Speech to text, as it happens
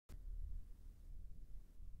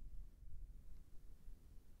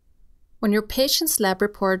When your patient's lab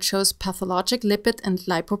report shows pathologic lipid and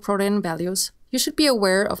lipoprotein values, you should be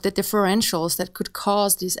aware of the differentials that could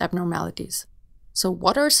cause these abnormalities. So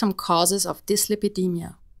what are some causes of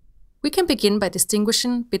dyslipidemia? We can begin by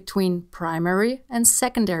distinguishing between primary and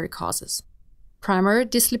secondary causes. Primary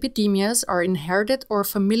dyslipidemias are inherited or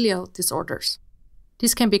familial disorders.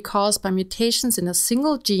 These can be caused by mutations in a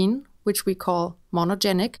single gene, which we call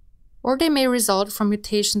monogenic, or they may result from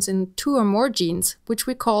mutations in 2 or more genes, which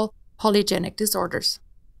we call polygenic disorders.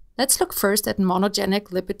 Let's look first at monogenic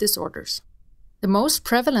lipid disorders. The most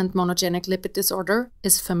prevalent monogenic lipid disorder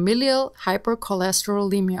is familial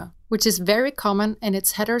hypercholesterolemia, which is very common in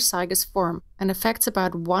its heterozygous form and affects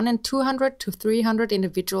about 1 in 200 to 300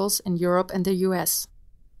 individuals in Europe and the US.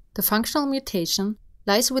 The functional mutation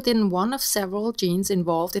lies within one of several genes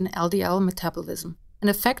involved in LDL metabolism and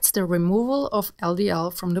affects the removal of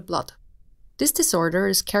LDL from the blood. This disorder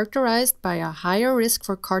is characterized by a higher risk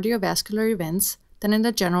for cardiovascular events than in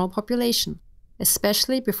the general population,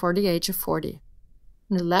 especially before the age of 40.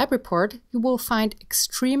 In the lab report, you will find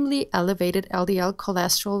extremely elevated LDL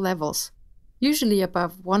cholesterol levels, usually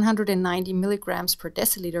above 190 milligrams per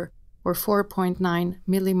deciliter or 4.9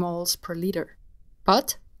 millimoles per liter.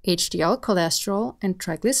 But HDL cholesterol and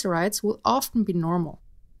triglycerides will often be normal.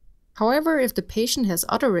 However, if the patient has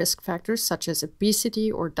other risk factors such as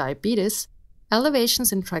obesity or diabetes,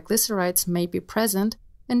 elevations in triglycerides may be present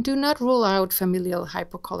and do not rule out familial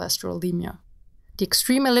hypercholesterolemia. The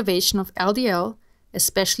extreme elevation of LDL,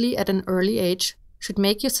 especially at an early age, should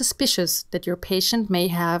make you suspicious that your patient may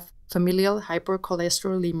have familial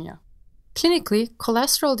hypercholesterolemia. Clinically,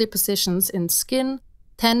 cholesterol depositions in skin,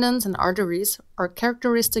 tendons, and arteries are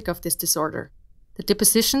characteristic of this disorder. The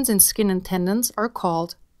depositions in skin and tendons are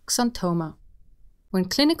called xanthoma. When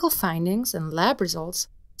clinical findings and lab results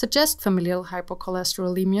suggest familial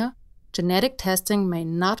hypercholesterolemia, genetic testing may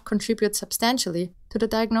not contribute substantially to the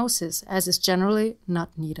diagnosis, as is generally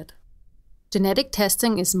not needed. Genetic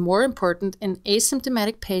testing is more important in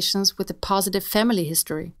asymptomatic patients with a positive family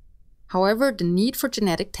history. However, the need for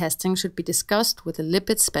genetic testing should be discussed with a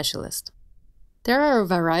lipid specialist. There are a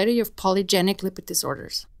variety of polygenic lipid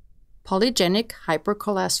disorders. Polygenic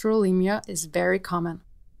hypercholesterolemia is very common.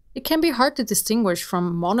 It can be hard to distinguish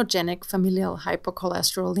from monogenic familial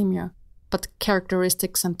hypercholesterolemia, but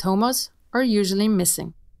characteristic xanthomas are usually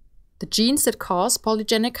missing. The genes that cause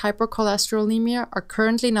polygenic hypercholesterolemia are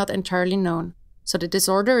currently not entirely known, so the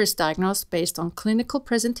disorder is diagnosed based on clinical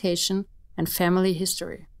presentation and family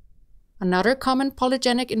history. Another common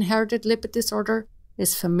polygenic inherited lipid disorder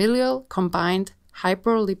is familial combined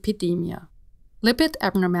hyperlipidemia. Lipid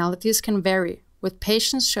abnormalities can vary, with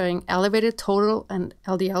patients showing elevated total and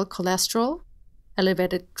LDL cholesterol,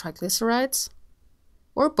 elevated triglycerides,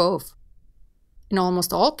 or both. In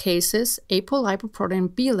almost all cases,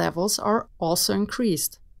 apolipoprotein B levels are also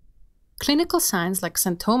increased. Clinical signs like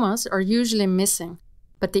xanthomas are usually missing,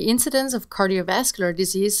 but the incidence of cardiovascular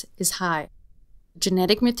disease is high.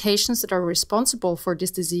 Genetic mutations that are responsible for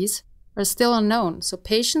this disease are still unknown, so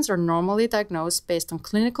patients are normally diagnosed based on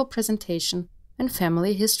clinical presentation and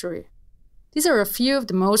family history. These are a few of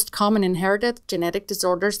the most common inherited genetic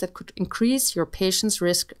disorders that could increase your patient's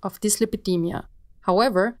risk of dyslipidemia.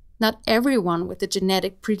 However, not everyone with a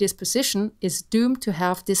genetic predisposition is doomed to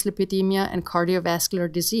have dyslipidemia and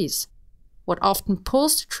cardiovascular disease. What often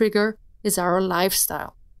pulls the trigger is our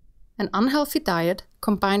lifestyle. An unhealthy diet,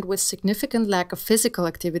 combined with significant lack of physical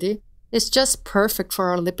activity, is just perfect for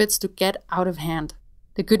our lipids to get out of hand.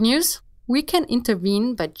 The good news? We can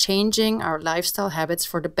intervene by changing our lifestyle habits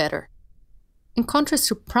for the better. In contrast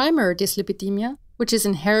to primary dyslipidemia, which is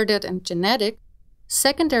inherited and genetic,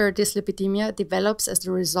 secondary dyslipidemia develops as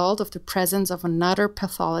the result of the presence of another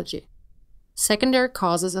pathology. Secondary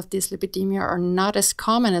causes of dyslipidemia are not as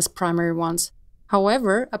common as primary ones.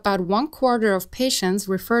 However, about 1/4 of patients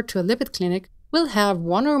referred to a lipid clinic will have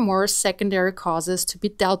one or more secondary causes to be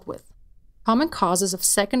dealt with. Common causes of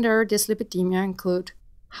secondary dyslipidemia include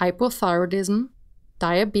hypothyroidism,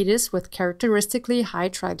 diabetes with characteristically high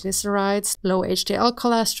triglycerides, low HDL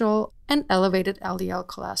cholesterol, and elevated LDL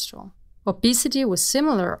cholesterol, obesity with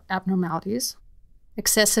similar abnormalities,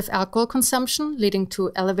 excessive alcohol consumption leading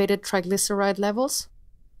to elevated triglyceride levels,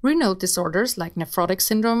 renal disorders like nephrotic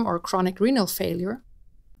syndrome or chronic renal failure,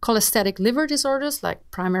 cholestatic liver disorders like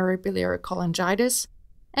primary biliary cholangitis,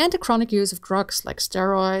 and the chronic use of drugs like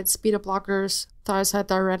steroids, beta blockers, thiazide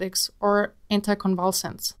diuretics, or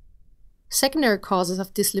anticonvulsants. Secondary causes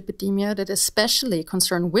of dyslipidemia that especially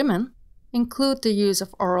concern women include the use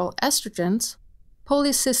of oral estrogens,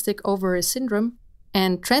 polycystic ovary syndrome,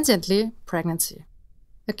 and transiently pregnancy.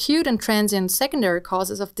 Acute and transient secondary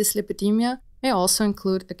causes of dyslipidemia may also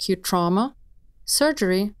include acute trauma,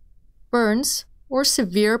 surgery, burns, or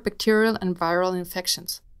severe bacterial and viral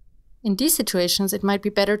infections. In these situations, it might be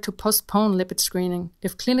better to postpone lipid screening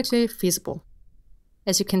if clinically feasible.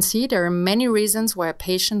 As you can see, there are many reasons why a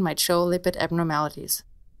patient might show lipid abnormalities.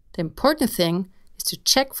 The important thing is to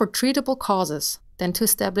check for treatable causes, then to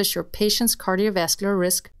establish your patient's cardiovascular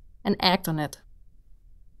risk and act on it.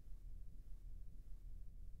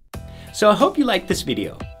 So I hope you liked this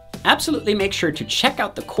video. Absolutely make sure to check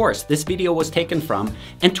out the course this video was taken from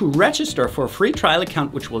and to register for a free trial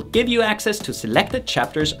account which will give you access to selected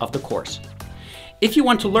chapters of the course. If you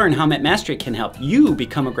want to learn how MedMastery can help you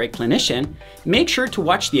become a great clinician, make sure to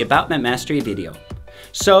watch the About MedMastery video.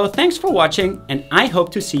 So thanks for watching, and I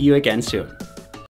hope to see you again soon.